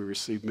ways that we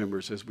receive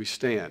members as we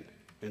stand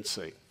and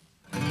sing.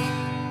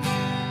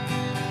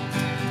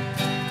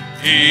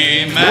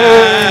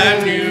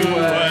 Emmanuel,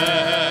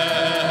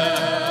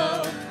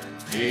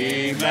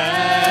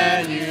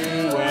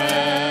 Emmanuel,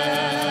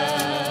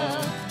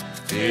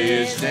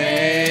 his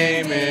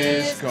name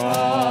is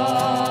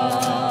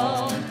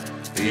called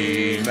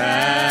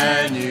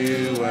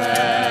Emmanuel,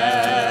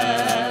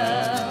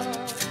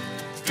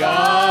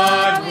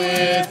 God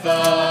with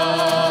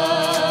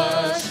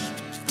us,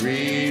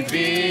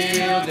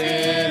 revealed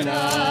in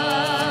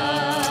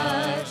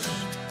us,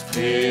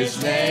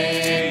 his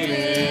name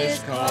is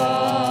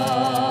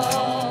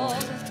called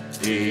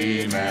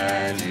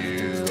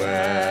Emmanuel.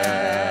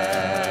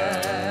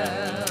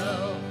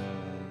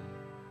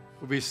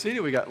 We'll be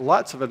seated. We got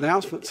lots of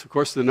announcements. Of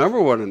course, the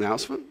number one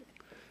announcement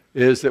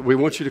is that we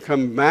want you to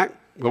come back.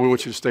 Well, we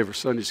want you to stay for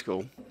Sunday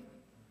school.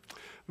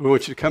 We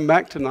want you to come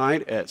back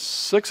tonight at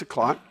 6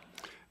 o'clock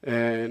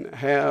and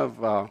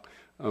have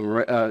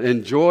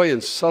enjoy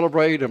and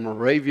celebrate a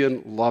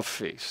Moravian love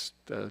feast.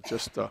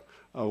 Just a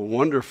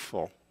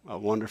wonderful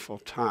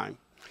time.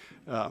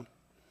 The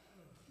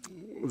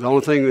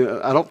only thing,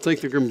 I don't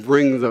think they're going to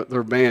bring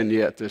their band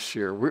yet this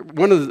year.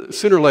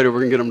 Sooner or later, we're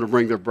going to get them to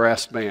bring their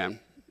brass band.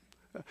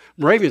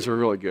 Moravians are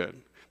really good.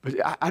 But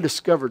I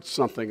discovered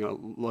something a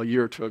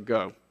year or two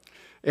ago.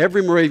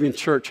 Every Moravian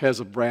church has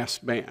a brass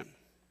band.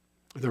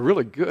 They're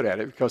really good at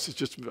it because it's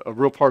just a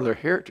real part of their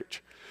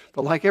heritage.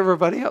 But like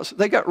everybody else,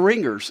 they got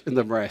ringers in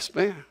the brass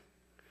band.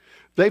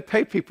 They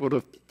pay people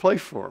to play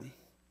for them.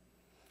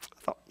 I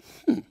thought,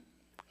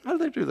 how do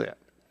they do that?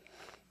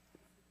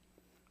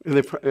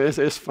 And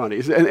it's funny.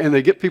 And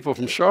they get people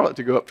from Charlotte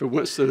to go up to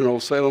Winston and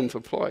Old Salem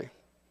to play.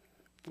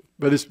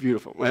 But it's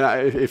beautiful.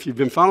 And if you've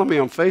been following me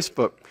on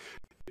Facebook,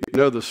 you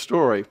know the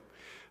story.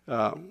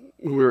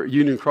 When we were at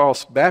Union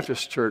Cross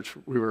Baptist Church,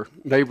 we were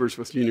neighbors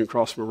with Union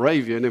Cross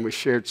Moravian, and we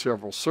shared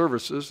several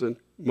services, and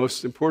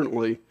most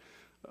importantly,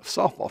 a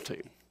softball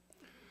team.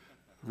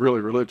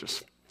 Really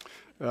religious.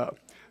 But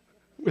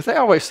they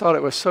always thought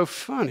it was so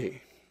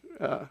funny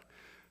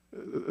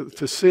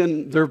to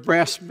send their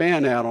brass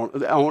band out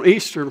on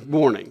Easter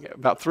morning.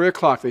 About 3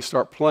 o'clock, they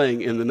start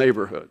playing in the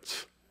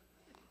neighborhoods.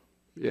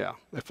 Yeah,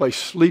 they play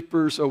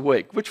Sleepers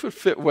Awake, which would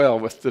fit well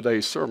with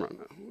today's sermon.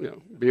 You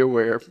know, be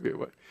aware, be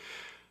aware.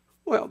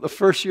 Well, the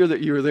first year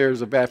that you were there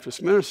as a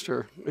Baptist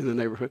minister in the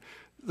neighborhood,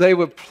 they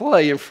would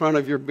play in front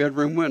of your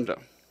bedroom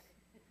window.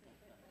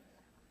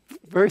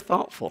 Very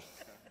thoughtful.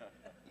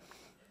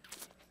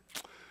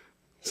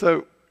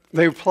 So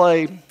they would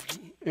play,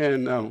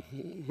 and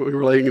we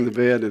were laying in the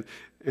bed,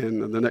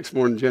 and the next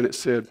morning Janet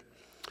said,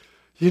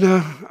 you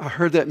know, I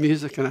heard that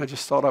music and I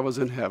just thought I was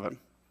in heaven.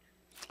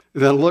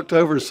 And then I looked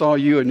over and saw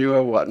you and knew I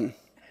wasn't.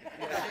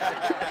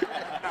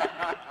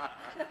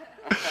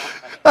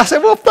 I said,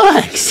 well,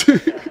 thanks.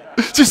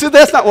 She said,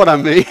 that's not what I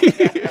mean.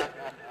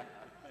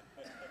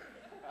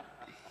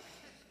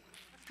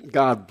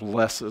 God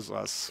blesses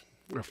us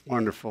with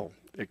wonderful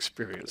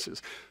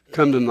experiences.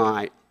 Come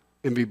tonight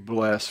and be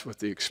blessed with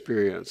the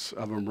experience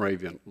of a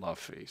Moravian love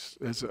feast.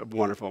 It's a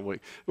wonderful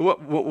week.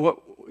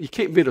 You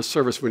can't be at a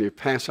service when you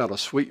pass out a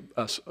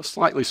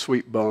slightly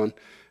sweet bun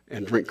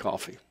and drink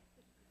coffee.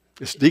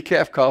 It's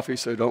decaf coffee,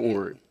 so don't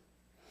worry.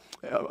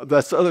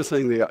 That's the other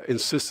thing they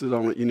insisted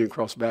on at Union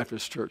Cross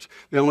Baptist Church.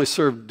 They only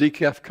served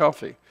decaf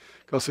coffee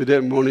because they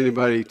didn't want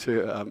anybody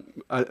to.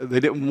 They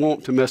didn't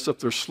want to mess up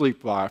their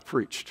sleep while I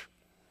preached.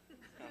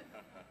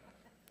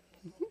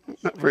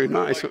 Not very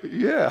nice.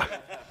 Yeah.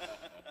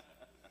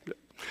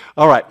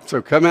 All right.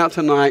 So come out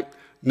tonight.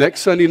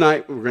 Next Sunday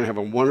night, we're going to have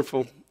a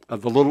wonderful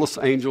The Littlest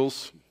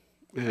Angels,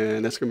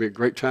 and that's going to be a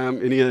great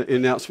time. Any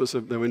announcements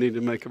that we need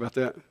to make about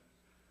that?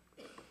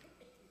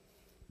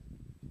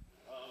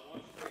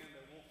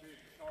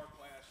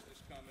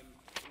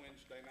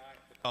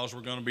 Because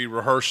we're going to be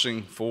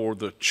rehearsing for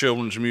the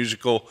children's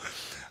musical.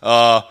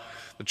 The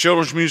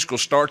children's musical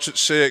starts at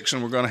 6,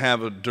 and we're going to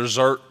have a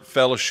dessert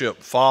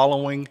fellowship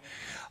following.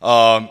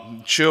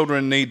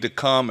 Children need to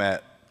come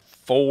at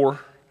 4,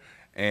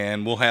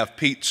 and we'll have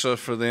pizza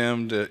for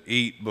them to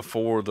eat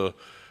before the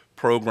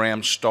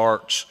program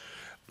starts.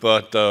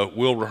 But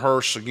we'll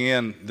rehearse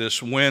again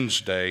this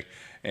Wednesday,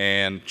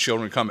 and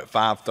children come at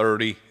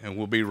 5:30, and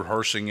we'll be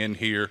rehearsing in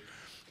here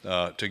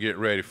to get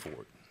ready for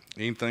it.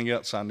 Anything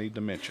else I need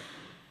to mention?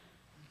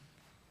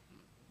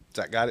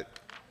 That got it?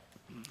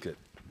 Good.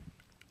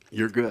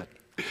 You're good.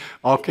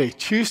 Okay,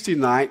 Tuesday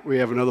night we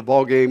have another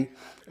ball game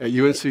at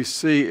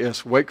UNCC.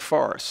 It's Wake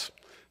Forest,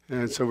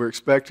 and so we're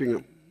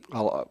expecting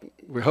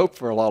we hope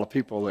for a lot of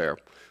people there.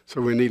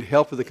 So we need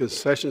help at the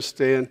concession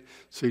stand.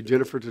 See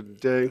Jennifer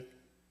today.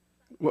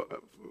 7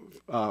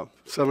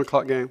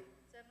 o'clock game. 7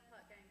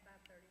 o'clock game,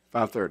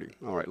 5:30.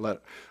 5:30. All right.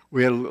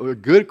 We had a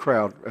good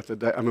crowd at the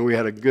day. I mean, we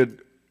had a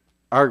good.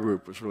 Our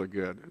group was really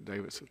good at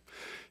Davidson.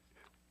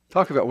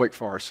 Talk about Wake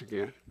Forest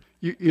again.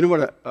 You know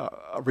what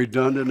a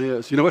redundant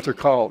is? You know what they're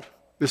called?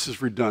 This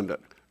is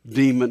redundant.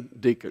 Demon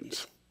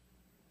deacons.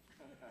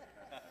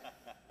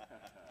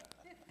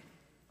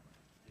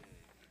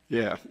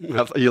 Yeah,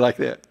 you like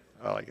that?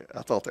 I like it.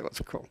 I thought that was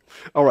cool.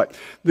 All right.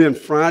 Then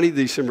Friday,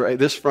 December 8th,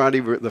 this Friday,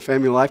 the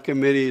Family Life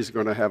Committee is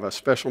going to have a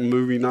special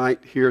movie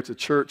night here at the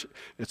church.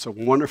 It's A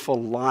Wonderful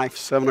Life,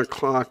 7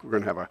 o'clock. We're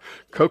going to have a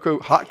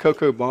hot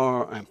cocoa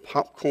bar and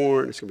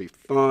popcorn. It's going to be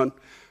fun.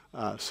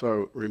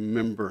 So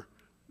remember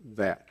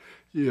that.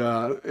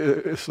 Yeah,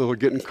 it's a little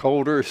getting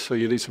colder, so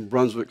you need some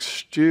Brunswick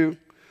stew.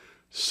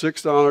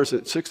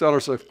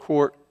 $6 a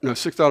quart. No,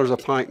 $6 a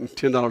pint and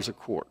 $10 a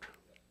quart.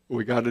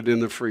 We got it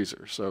in the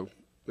freezer, so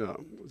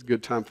it's a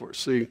good time for it.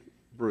 See,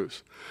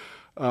 Bruce.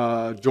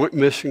 Joint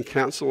Mission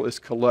Council is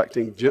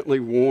collecting gently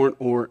worn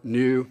or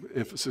new,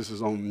 emphasis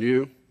is on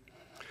new,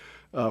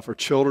 for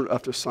children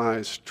up to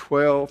size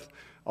 12.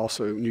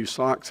 Also new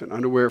socks and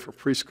underwear for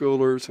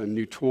preschoolers and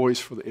new toys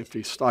for the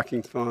Empty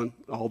Stocking Fund.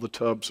 All the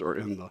tubs are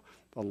in the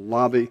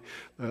lobby.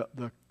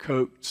 The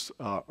coats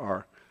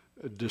are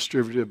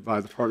distributed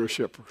by the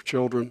Partnership for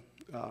Children.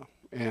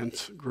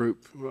 Ann's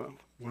group,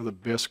 one of the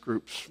best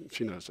groups,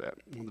 she knows that,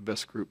 one of the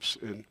best groups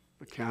in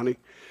the county.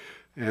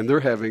 And they're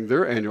having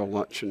their annual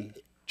luncheon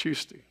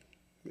Tuesday.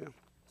 Yeah.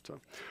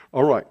 So,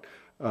 all right.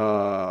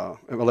 Have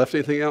I left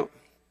anything out?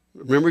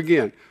 Remember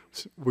again,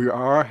 we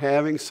are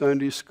having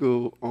Sunday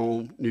school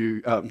on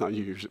we are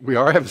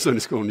having Sunday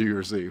school on New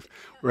Year's Eve.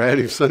 We're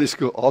having Sunday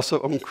school also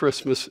on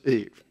Christmas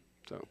Eve.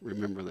 So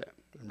remember that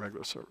in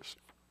regular service.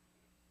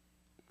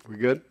 We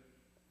good?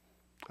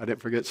 I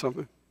didn't forget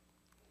something?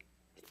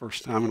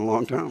 First time in a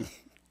long time.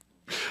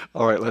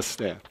 All right, let's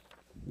stand.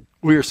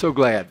 We are so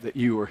glad that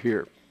you are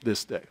here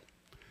this day.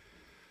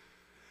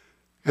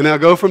 And now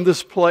go from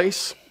this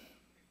place,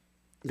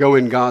 go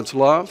in God's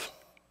love,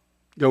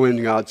 go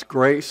in God's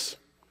grace,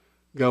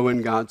 go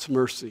in God's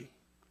mercy,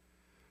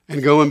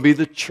 and go and be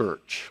the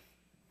church.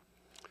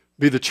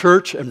 Be the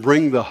church and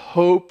bring the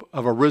hope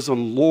of a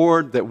risen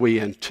Lord that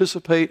we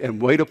anticipate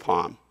and wait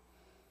upon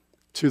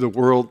to the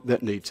world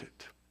that needs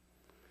it.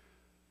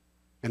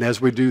 And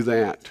as we do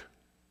that,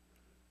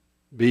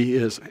 be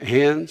his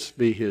hands,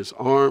 be his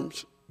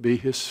arms, be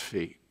his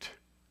feet.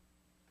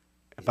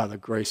 And by the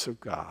grace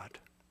of God,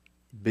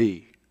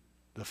 be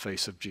the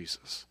face of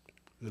Jesus.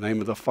 In the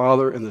name of the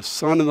Father, and the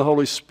Son, and the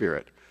Holy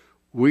Spirit,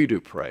 we do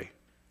pray.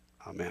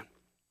 Amen.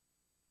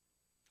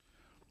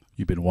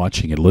 You've been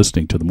watching and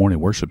listening to the morning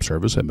worship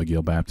service at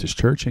McGill Baptist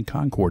Church in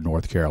Concord,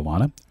 North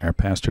Carolina. Our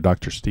pastor,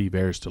 Dr. Steve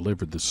Ayers,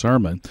 delivered the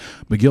sermon.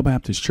 McGill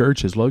Baptist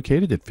Church is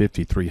located at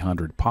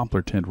 5300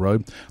 Poplar Tent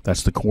Road.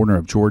 That's the corner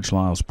of George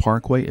Lyles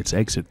Parkway. It's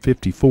exit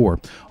 54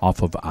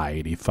 off of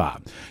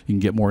I-85. You can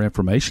get more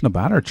information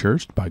about our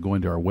church by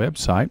going to our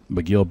website,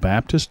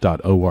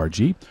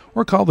 mcgillbaptist.org,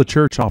 or call the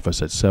church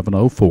office at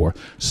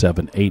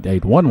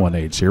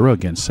 704-788-1180.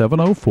 Again,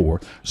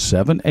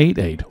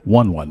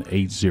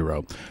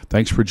 704-788-1180.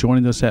 Thanks for joining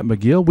us at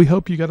McGill. We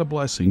hope you got a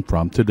blessing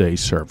from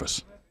today's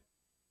service.